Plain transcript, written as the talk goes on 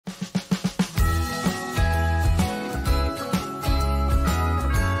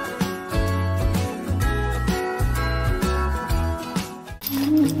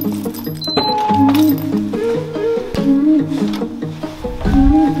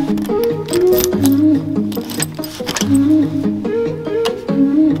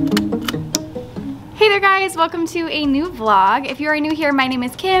welcome to a new vlog. If you are new here, my name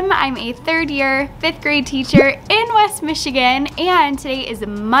is Kim. I'm a third year, 5th grade teacher in West Michigan, and today is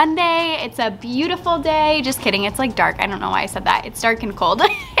Monday. It's a beautiful day. Just kidding, it's like dark. I don't know why I said that. It's dark and cold,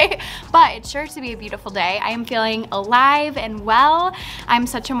 but it's sure to be a beautiful day. I am feeling alive and well. I'm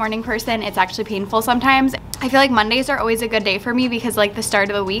such a morning person. It's actually painful sometimes. I feel like Mondays are always a good day for me because like the start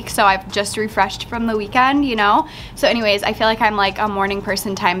of the week, so I've just refreshed from the weekend, you know? So anyways, I feel like I'm like a morning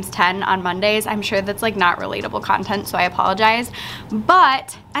person times 10 on Mondays. I'm sure that's like not relatable content, so I apologize.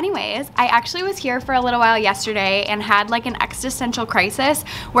 But anyways, I actually was here for a little while yesterday and had like an existential crisis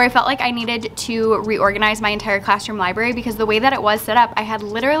where I felt like I needed to reorganize my entire classroom library because the way that it was set up, I had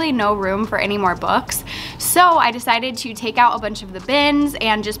literally no room for any more books. So I decided to take out a bunch of the bins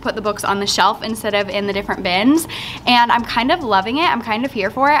and just put the books on the shelf instead of in the different bins. And I'm kind of loving it. I'm kind of here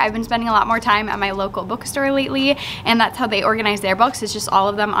for it. I've been spending a lot more time at my local bookstore lately, and that's how they organize their books. It's just all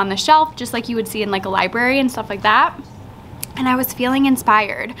of them on the shelf, just like you would see in like a library and stuff like that. And I was feeling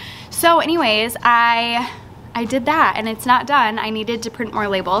inspired. So anyways, I did that, and it's not done. I needed to print more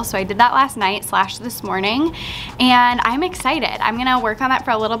labels, so I did that last night / this morning, and I'm excited. I'm gonna work on that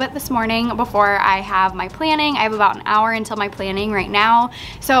for a little bit this morning before I have my planning. I have about an hour until my planning right now,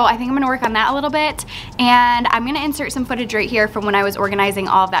 so I think I'm gonna work on that a little bit, and I'm gonna insert some footage right here from when I was organizing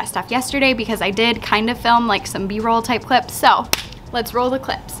all of that stuff yesterday because I did kind of film like some B-roll type clips, so let's roll the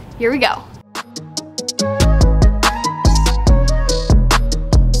clips. Here we go.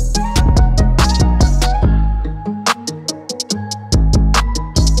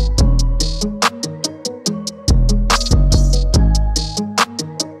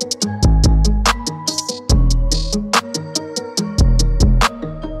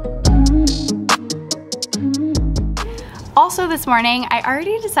 Also this morning, I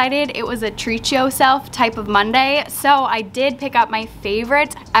already decided it was a treat yourself type of Monday, so I did pick up my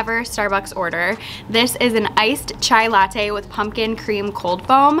favorite ever Starbucks order. This is an iced chai latte with pumpkin cream cold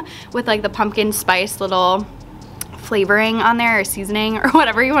foam with like the pumpkin spice little flavoring on there, or seasoning, or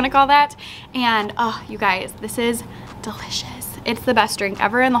whatever you want to call that. And oh, you guys, this is delicious. It's the best drink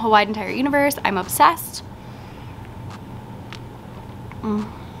ever in the whole wide entire universe. I'm obsessed.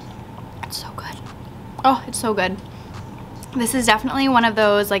 It's so good. Oh, it's so good. This is definitely one of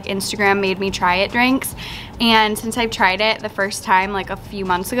those like Instagram made me try it drinks, and since I've tried it the first time like a few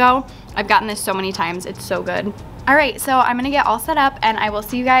months ago, I've gotten this so many times. It's so good. Alright, so I'm gonna get all set up and I will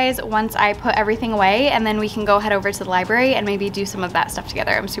see you guys once I put everything away, and then we can go head over to the library and maybe do some of that stuff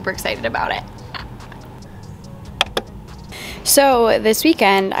together. I'm super excited about it. So this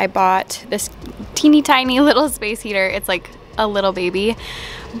weekend I bought this teeny tiny little space heater. It's like a little baby,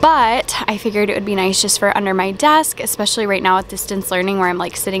 but I figured it would be nice just for under my desk, especially right now with distance learning where I'm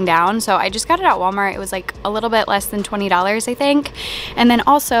like sitting down. So I just got it at Walmart. It was like a little bit less than $20, I think. And then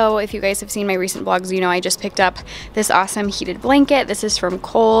also, if you guys have seen my recent vlogs, you know I just picked up this awesome heated blanket. This is from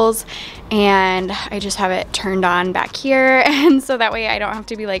Kohl's, and I just have it turned on back here, and so that way I don't have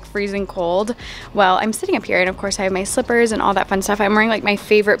to be like freezing cold while I'm sitting up here. And of course I have my slippers and all that fun stuff. I'm wearing like my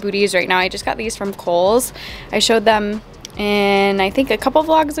favorite booties right now. I just got these from Kohl's. I showed them in I think a couple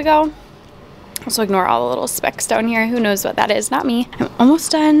vlogs ago. Also ignore all the little specks down here. Who knows what that is? Not me. I'm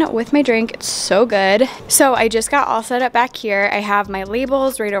almost done with my drink. It's so good. So I just got all set up back here. I have my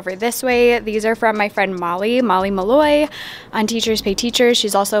labels right over this way. These are from my friend Molly Malloy on Teachers Pay Teachers.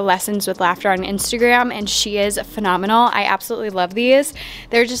 She's also Lessons with Laughter on Instagram, and she is phenomenal. I absolutely love these.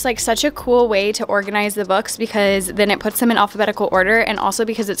 They're just like such a cool way to organize the books because then it puts them in alphabetical order, and also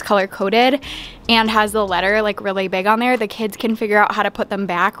because it's color coded and has the letter like really big on there, the kids can figure out how to put them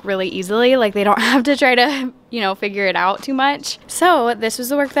back really easily. Like they don't have to try to, you know, figure it out too much. So this was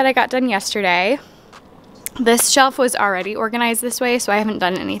the work that I got done yesterday. This shelf was already organized this way, so I haven't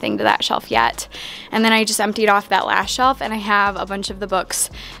done anything to that shelf yet. And then I just emptied off that last shelf, and I have a bunch of the books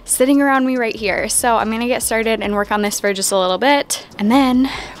sitting around me right here. So I'm gonna get started and work on this for just a little bit, and then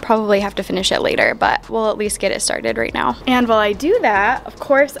probably have to finish it later, but we'll at least get it started right now. And while I do that, of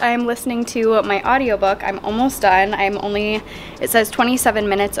course, I'm listening to my audiobook. I'm almost done. It says 27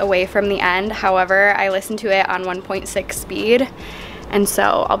 minutes away from the end. However, I listened to it on 1.6 speed. And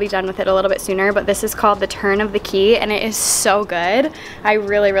so I'll be done with it a little bit sooner, but this is called The Turn of the Key, and it is so good. I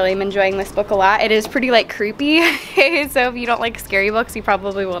really am enjoying this book a lot. It is pretty like creepy, so if you don't like scary books, you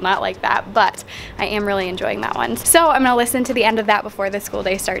probably will not like that, but I am really enjoying that one. So I'm gonna listen to the end of that before the school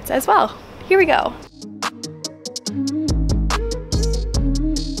day starts as well. Here we go.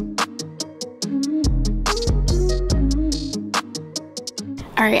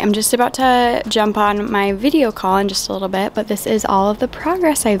 All right, I'm just about to jump on my video call in just a little bit, but this is all of the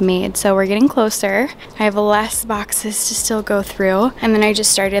progress I've made. So we're getting closer. I have less boxes to still go through. And then I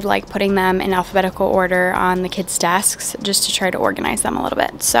just started like putting them in alphabetical order on the kids' desks just to try to organize them a little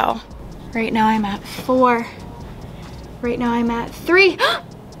bit. So right now I'm at 4. Right now I'm at 3.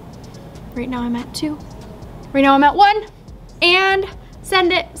 Right now I'm at 2. Right now I'm at 1. And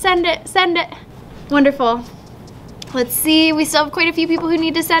send it, send it, send it. Wonderful. Let's see, we still have quite a few people who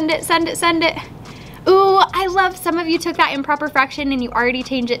need to send it, send it, send it. Ooh, I love some of you took that improper fraction and you already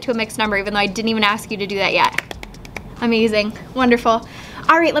changed it to a mixed number even though I didn't even ask you to do that yet. Amazing, wonderful.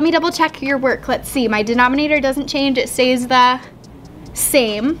 All right, let me double check your work. Let's see, my denominator doesn't change, it stays the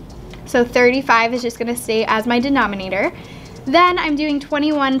same. So 35 is just gonna stay as my denominator. Then I'm doing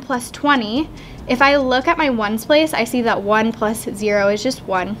 21 plus 20. If I look at my ones place, I see that 1 plus 0 is just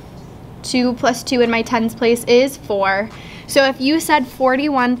 1. 2 plus 2 in my tens place is 4. So if you said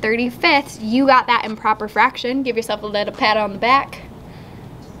 41/35, you got that improper fraction. Give yourself a little pat on the back.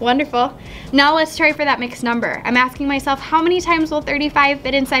 Wonderful. Now let's try for that mixed number. I'm asking myself, how many times will 35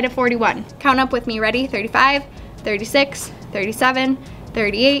 fit inside of 41? Count up with me, ready? 35, 36, 37,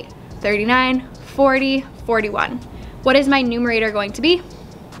 38, 39, 40, 41. What is my numerator going to be?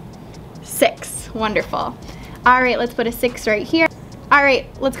 6. Wonderful. All right, let's put a 6 right here. All right,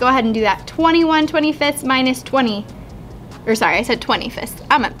 let's go ahead and do that. 21/25 minus 20. Or sorry, I said 25th.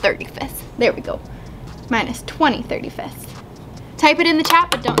 I'm at 35th. There we go. Minus 20/35. Type it in the chat,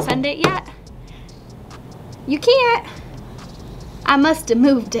 but don't send it yet. You can't. I must have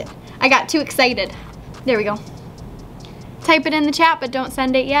moved it. I got too excited. There we go. Type it in the chat, but don't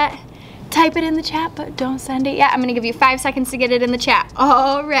send it yet. Type it in the chat, but don't send it yet. I'm gonna give you 5 seconds to get it in the chat.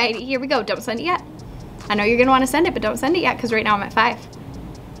 All right, here we go. Don't send it yet. I know you're gonna wanna send it, but don't send it yet because right now I'm at 5.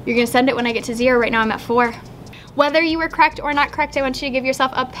 You're gonna send it when I get to 0. Right now I'm at 4. Whether you were correct or not correct, I want you to give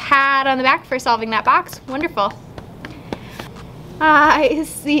yourself a pat on the back for solving that box. Wonderful. I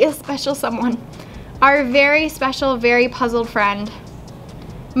see a special someone. Our very special, very puzzled friend,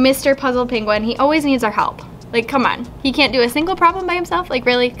 Mr. Puzzle Penguin. He always needs our help. Like, come on. He can't do a single problem by himself? Like,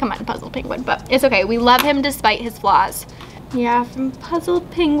 really? Come on, Puzzle Penguin. But it's okay. We love him despite his flaws. Yeah, from Puzzle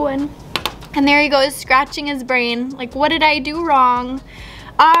Penguin. And there he goes, scratching his brain. Like, what did I do wrong?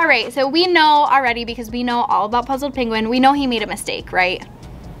 All right, so we know already, because we know all about Puzzled Penguin, we know he made a mistake, right?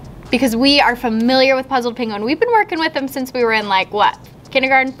 Because we are familiar with Puzzled Penguin. We've been working with him since we were in, like, what?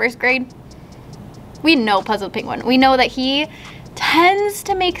 Kindergarten, 1st grade? We know Puzzled Penguin. We know that he tends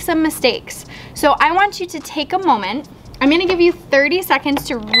to make some mistakes. So I want you to take a moment. I'm gonna give you 30 seconds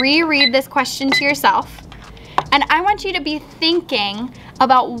to reread this question to yourself. And I want you to be thinking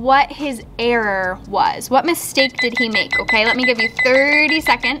about what his error was. What mistake did he make, okay? Let me give you 30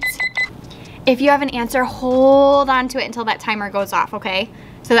 seconds. If you have an answer, hold on to it until that timer goes off, okay?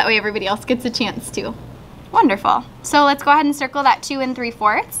 So that way everybody else gets a chance to. Wonderful. So let's go ahead and circle that 2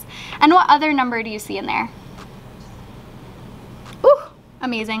 3/4. And what other number do you see in there? Ooh,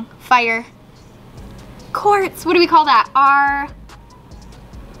 amazing. Fire. Quarts, what do we call that? Our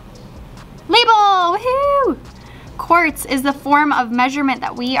label, woohoo! Quarts is the form of measurement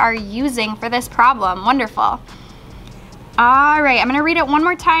that we are using for this problem. Wonderful. All right, I'm gonna read it one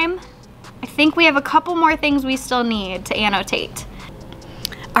more time. I think we have a couple more things we still need to annotate.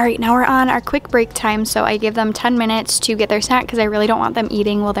 All right, now we're on our quick break time, so I give them 10 minutes to get their snack because I really don't want them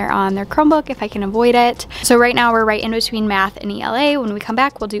eating while they're on their Chromebook if I can avoid it. So right now we're right in between math and ELA. When we come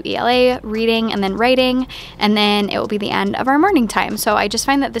back, we'll do ELA, reading, and then writing, and then it will be the end of our morning time. So I just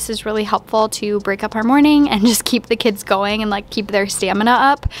find that this is really helpful to break up our morning and just keep the kids going and like keep their stamina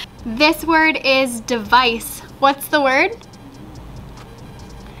up. This word is device. What's the word?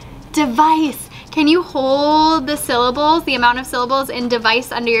 Device. Can you hold the syllables, the amount of syllables in device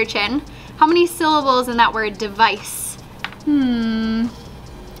under your chin? How many syllables in that word device?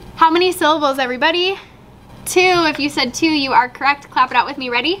 How many syllables, everybody? 2. If you said 2, you are correct. Clap it out with me.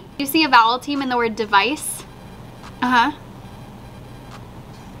 Ready? You see a vowel team in the word device? The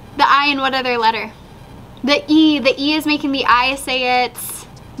I in what other letter? The E. The E is making the I say its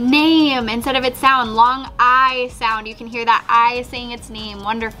name instead of its sound. Long I sound. You can hear that I saying its name.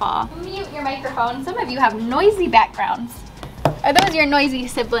 Wonderful. Mute your microphone. Some of you have noisy backgrounds. Are those your noisy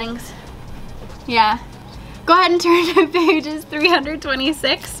siblings? Yeah. Go ahead and turn to pages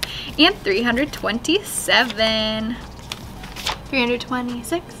 326 and 327.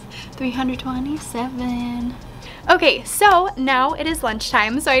 326, 327. Okay, so now it is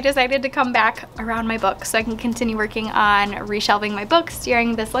lunchtime, so I decided to come back around my books so I can continue working on reshelving my books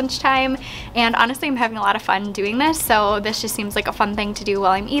during this lunchtime, and honestly I'm having a lot of fun doing this, so this just seems like a fun thing to do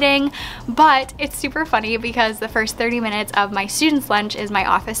while I'm eating. But it's super funny because the first 30 minutes of my students' lunch is my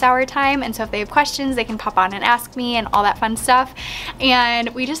office hour time, and so if they have questions they can pop on and ask me and all that fun stuff, and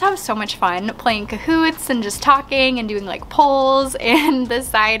we just have so much fun playing Kahoots and just talking and doing like polls in the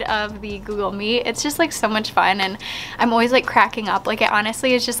side of the Google Meet. It's just like so much fun, and I'm always like cracking up. Like, it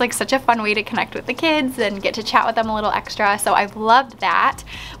honestly is just like such a fun way to connect with the kids and get to chat with them a little extra, so I've loved that.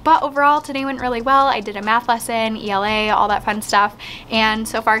 But overall today went really well. I did a math lesson, ELA, all that fun stuff, and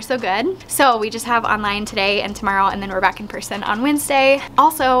so far so good. So we just have online today and tomorrow, and then we're back in person on Wednesday.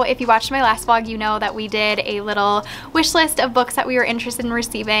 Also, if you watched my last vlog, you know that we did a little wish list of books that we were interested in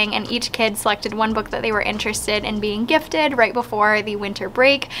receiving, and each kid selected one book that they were interested in being gifted right before the winter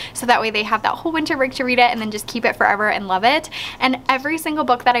break, so that way they have that whole winter break to read it and then just keep it forever and love it. And every single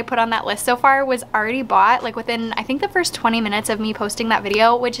book that I put on that list so far was already bought, like within I think the first 20 minutes of me posting that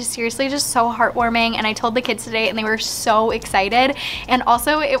video, which is seriously just so heartwarming. And I told the kids today and they were so excited, and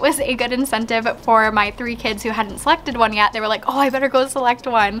also it was a good incentive for my 3 kids who hadn't selected one yet. They were like, oh, I better go select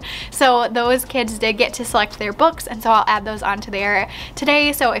one. So those kids did get to select their books, and so I'll add those onto there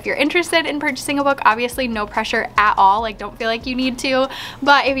today. So if you're interested in purchasing a book, obviously no pressure at all, like don't feel like you need to,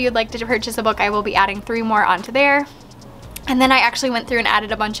 but if you'd like to purchase a book, I will be adding 3 more onto there. And then I actually went through and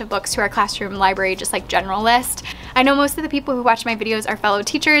added a bunch of books to our classroom library, just like general list. I know most of the people who watch my videos are fellow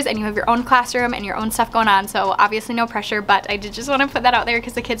teachers and you have your own classroom and your own stuff going on, so obviously no pressure, but I did just want to put that out there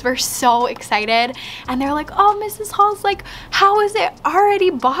because the kids were so excited and they're like, oh, Mrs. Hall's, like, how is it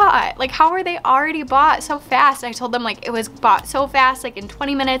already bought? Like, how are they already bought so fast? And I told them like it was bought so fast, like in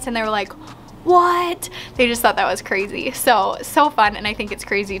 20 minutes, and they were like, what? They just thought that was crazy. So fun, and I think it's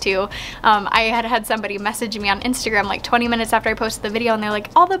crazy too. I had somebody message me on Instagram like 20 minutes after I posted the video, and they're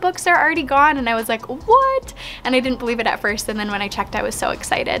like, all the books are already gone, and I was like, what? And I didn't believe it at first, and then when I checked I was so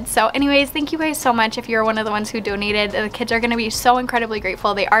excited. So anyways, thank you guys so much if you're one of the ones who donated. The kids are going to be so incredibly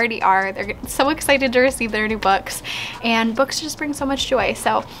grateful. They already are. They're so excited to receive their new books, and books just bring so much joy.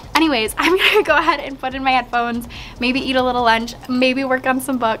 So anyways, I'm gonna go ahead and put in my headphones, maybe eat a little lunch, maybe work on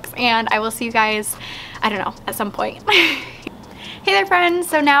some books, and I will see you guys, I don't know, at some point. Hey there friends,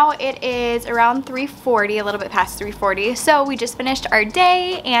 so now it is around 3:40, a little bit past 3:40, so we just finished our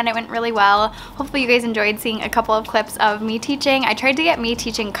day and it went really well. Hopefully you guys enjoyed seeing a couple of clips of me teaching. I tried to get me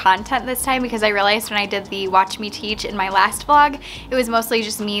teaching content this time because I realized when I did the watch me teach in my last vlog, it was mostly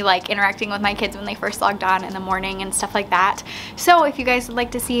just me like interacting with my kids when they first logged on in the morning and stuff like that. So if you guys would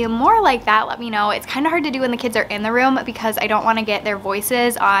like to see more like that, let me know. It's kind of hard to do when the kids are in the room because I don't want to get their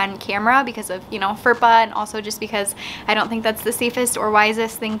voices on camera because of, you know, FERPA, and also just because I don't think that's the safest or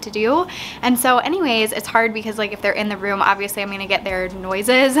wisest thing to do. And so anyways, it's hard because like if they're in the room, obviously I'm gonna get their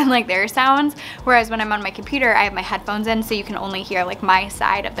noises and like their sounds, whereas when I'm on my computer I have my headphones in, so you can only hear like my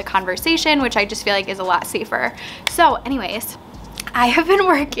side of the conversation, which I just feel like is a lot safer. So anyways, I have been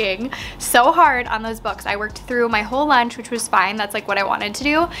working so hard on those books. I worked through my whole lunch, which was fine. That's like what I wanted to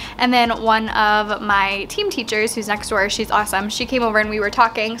do. And then one of my team teachers who's next door, she's awesome, she came over and we were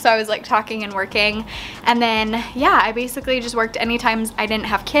talking. So I was like talking and working. And then yeah, I basically just worked any times I didn't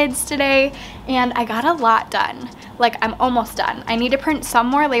have kids today, and I got a lot done. Like, I'm almost done. I need to print some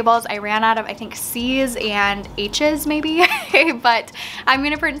more labels. I ran out of, I think, C's and H's maybe, but I'm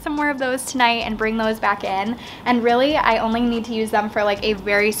gonna print some more of those tonight and bring those back in. And really, I only need to use them for like a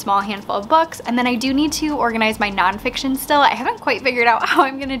very small handful of books. And then I do need to organize my nonfiction still. I haven't quite figured out how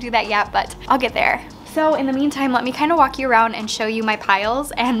I'm gonna do that yet, but I'll get there. So in the meantime, let me kind of walk you around and show you my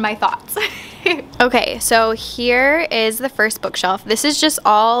piles and my thoughts. Okay, so here is the first bookshelf. This is just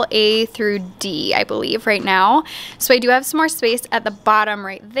all A through D, I believe, right now. So I do have some more space at the bottom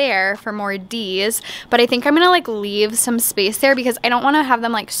right there for more D's, but I think I'm gonna like leave some space there because I don't want to have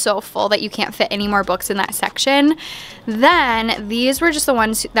them like so full that you can't fit any more books in that section. Then these were just the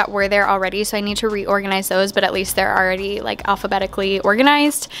ones that were there already, so I need to reorganize those, but at least they're already like alphabetically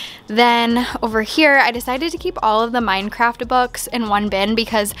organized. Then over here, I decided to keep all of the Minecraft books in one bin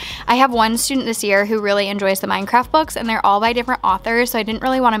because I have one student this year who really enjoys the Minecraft books, and they're all by different authors, so I didn't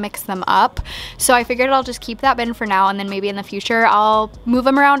really want to mix them up. So I figured I'll just keep that bin for now, and then maybe in the future I'll move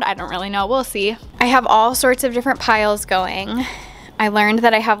them around. I don't really know, we'll see. I have all sorts of different piles going. I learned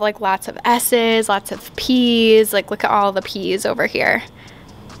that I have like lots of S's, lots of P's, like look at all the P's over here.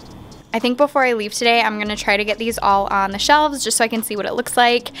 I think before I leave today, I'm gonna try to get these all on the shelves just so I can see what it looks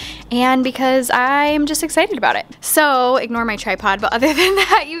like, and because I'm just excited about it. So ignore my tripod, but other than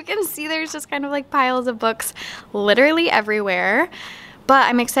that, you can see there's just kind of like piles of books literally everywhere. but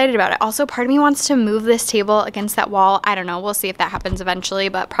I'm excited about it. Also, part of me wants to move this table against that wall. I don't know, we'll see if that happens eventually,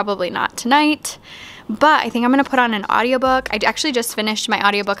 but probably not tonight. But I think I'm gonna put on an audiobook. I actually just finished my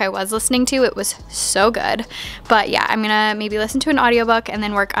audiobook I was listening to. It was so good. But yeah, I'm gonna maybe listen to an audiobook and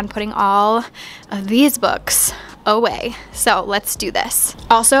then work on putting all of these books away. So let's do this.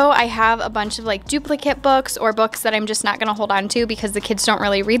 Also, I have a bunch of like duplicate books or books that I'm just not gonna hold on to because the kids don't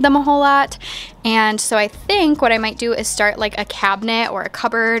really read them a whole lot. And so I think what I might do is start like a cabinet or a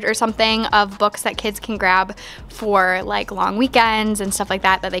cupboard or something of books that kids can grab for like long weekends and stuff like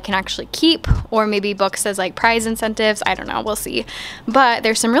that that they can actually keep, or maybe books as like prize incentives. I don't know, we'll see. But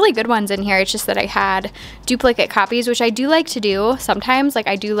there's some really good ones in here. It's just that I had duplicate copies, which I do like to do sometimes. Like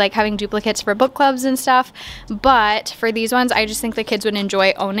I do like having duplicates for book clubs and stuff, but for these ones, I just think the kids would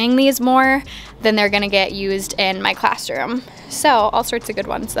enjoy owning these more than they're gonna get used in my classroom. So all sorts of good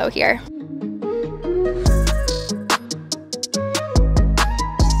ones though here.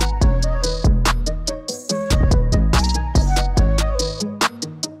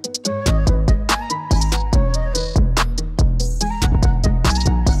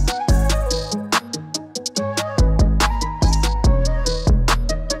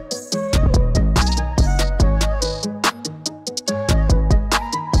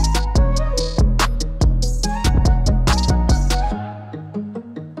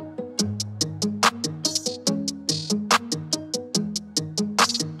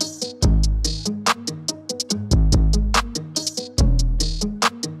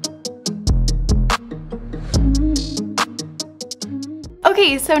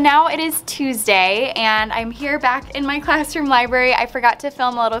 Okay, so now it is Tuesday and I'm here back in my classroom library. I forgot to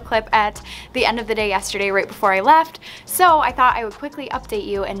film a little clip at the end of the day yesterday right before I left, so I thought I would quickly update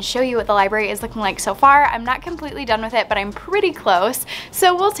you and show you what the library is looking like so far. I'm not completely done with it, but I'm pretty close,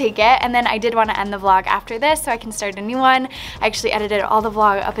 so we'll take it. And then I did want to end the vlog after this so I can start a new one. I actually edited all the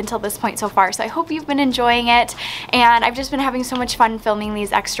vlog up until this point so far, so I hope you've been enjoying it. And I've just been having so much fun filming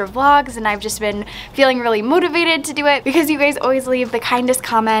these extra vlogs, and I've just been feeling really motivated to do it because you guys always leave the kindest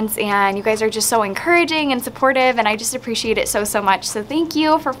comments and you guys are just so encouraging and supportive, and I just appreciate it so much. So thank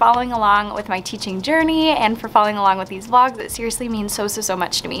you for following along with my teaching journey and for following along with these vlogs. It seriously means so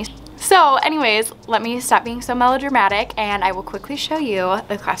much to me. So anyways, let me stop being so melodramatic and I will quickly show you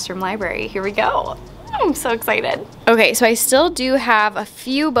the classroom library. Here we go. I'm so excited. Okay, so I still do have a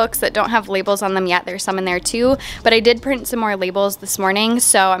few books that don't have labels on them yet. There's some in there too, but I did print some more labels this morning,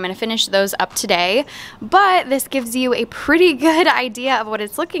 so I'm gonna finish those up today. But this gives you a pretty good idea of what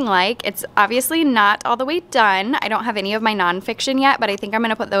it's looking like. It's obviously not all the way done. I don't have any of my nonfiction yet, but I think I'm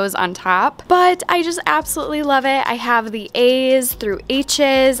gonna put those on top. But I just absolutely love it. I have the A's through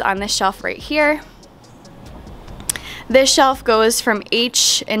H's on this shelf right here. This shelf goes from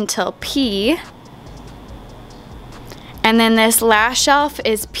H until P. And then this last shelf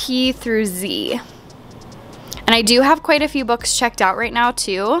is P through Z. And I do have quite a few books checked out right now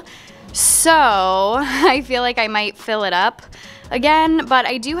too, so I feel like I might fill it up again, but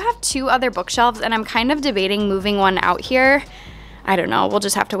I do have two other bookshelves and I'm kind of debating moving one out here. I don't know, we'll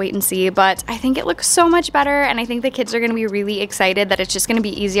just have to wait and see, but I think it looks so much better and I think the kids are gonna be really excited that it's just gonna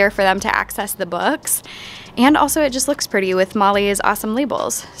be easier for them to access the books. And also it just looks pretty with Molly's awesome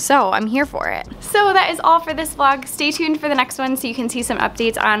labels. So I'm here for it. So that is all for this vlog. Stay tuned for the next one so you can see some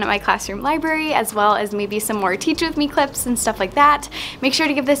updates on my classroom library, as well as maybe some more Teach With Me clips and stuff like that. Make sure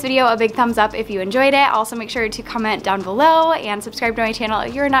to give this video a big thumbs up if you enjoyed it. Also make sure to comment down below and subscribe to my channel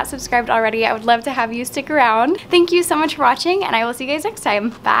if you're not subscribed already. I would love to have you stick around. Thank you so much for watching and I will see you guys next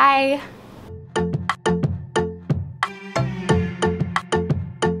time. Bye!